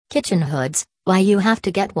Kitchen hoods, why you have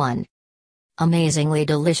to get one. Amazingly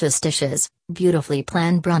delicious dishes, beautifully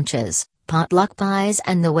planned brunches, potluck pies,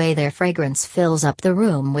 and the way their fragrance fills up the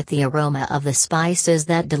room with the aroma of the spices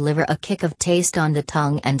that deliver a kick of taste on the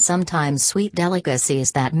tongue, and sometimes sweet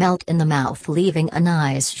delicacies that melt in the mouth, leaving a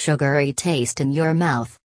nice sugary taste in your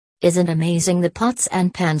mouth. Isn't amazing? The pots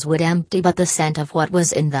and pans would empty, but the scent of what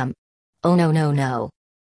was in them. Oh no no no.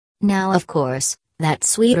 Now of course, that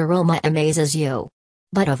sweet aroma amazes you.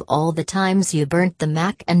 But of all the times you burnt the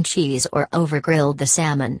mac and cheese or overgrilled the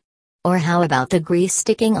salmon? Or how about the grease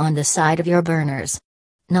sticking on the side of your burners?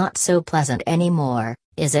 Not so pleasant anymore,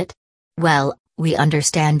 is it? Well, we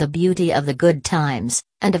understand the beauty of the good times,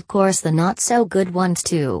 and of course the not so good ones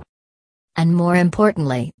too. And more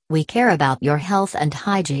importantly, we care about your health and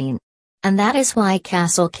hygiene. And that is why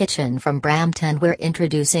Castle Kitchen from Brampton we're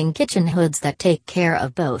introducing kitchen hoods that take care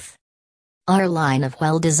of both. Our line of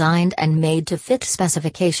well-designed and made-to-fit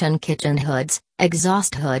specification kitchen hoods,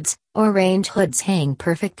 exhaust hoods, or range hoods hang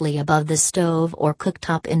perfectly above the stove or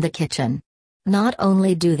cooktop in the kitchen. Not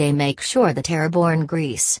only do they make sure that airborne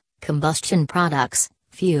grease, combustion products,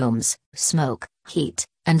 fumes, smoke, heat,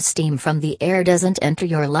 and steam from the air doesn't enter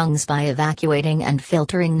your lungs by evacuating and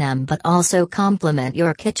filtering them, but also complement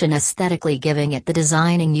your kitchen aesthetically, giving it the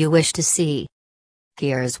designing you wish to see.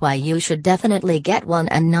 Here's why you should definitely get one,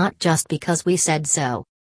 and not just because we said so.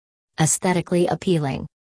 Aesthetically appealing.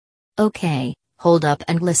 Okay, hold up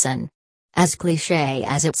and listen. As cliché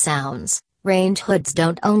as it sounds, range hoods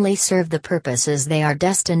don't only serve the purposes they are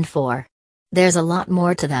destined for. There's a lot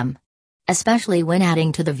more to them. Especially when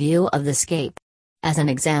adding to the view of the scape. As an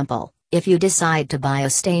example, if you decide to buy a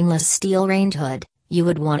stainless steel range hood, you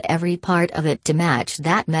would want every part of it to match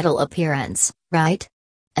that metal appearance, right?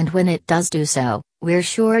 And when it does do so, we're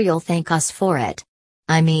sure you'll thank us for it.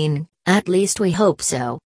 I mean, at least we hope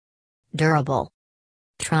so. Durable.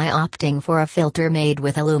 Try opting for a filter made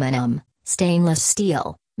with aluminum, stainless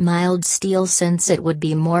steel, mild steel, since it would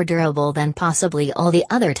be more durable than possibly all the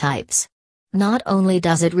other types. Not only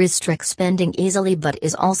does it restrict spending easily, but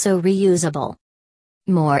is also reusable.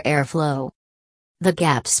 More airflow. The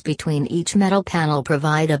gaps between each metal panel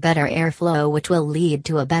provide a better airflow, which will lead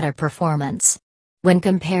to a better performance. When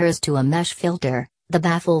compared to a mesh filter, the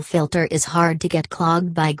baffle filter is hard to get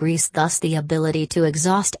clogged by grease, thus the ability to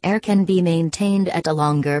exhaust air can be maintained at a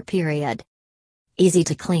longer period. Easy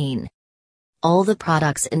to clean. All the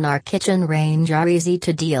products in our kitchen range are easy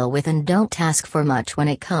to deal with and don't ask for much when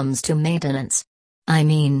it comes to maintenance. I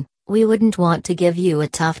mean, we wouldn't want to give you a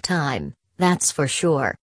tough time, that's for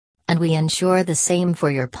sure. And we ensure the same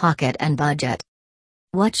for your pocket and budget.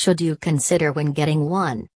 What should you consider when getting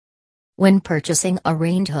one? When purchasing a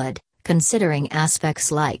range hood, considering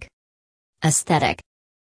aspects like aesthetic,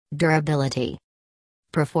 durability,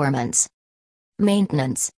 performance,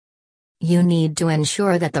 maintenance. You need to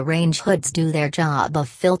ensure that the range hoods do their job of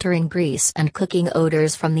filtering grease and cooking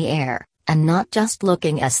odors from the air, and not just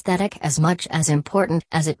looking aesthetic. As much as important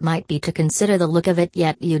as it might be to consider the look of it,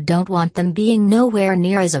 yet you don't want them being nowhere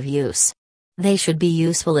near as of use. They should be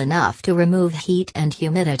useful enough to remove heat and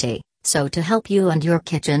humidity, so to help you and your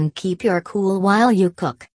kitchen keep your cool while you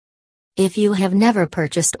cook. If you have never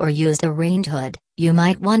purchased or used a range hood, you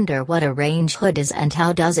might wonder what a range hood is and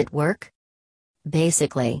how does it work?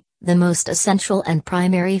 Basically, the most essential and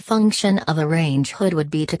primary function of a range hood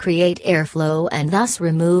would be to create airflow and thus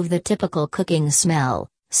remove the typical cooking smell,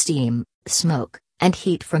 steam, smoke, and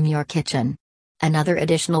heat from your kitchen. Another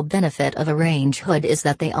additional benefit of a range hood is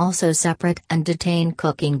that they also separate and detain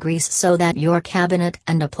cooking grease so that your cabinet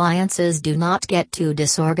and appliances do not get too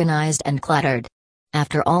disorganized and cluttered.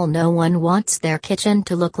 After all, no one wants their kitchen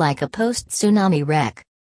to look like a post-tsunami wreck.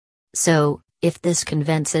 So, if this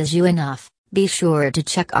convinces you enough, be sure to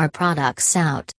check our products out.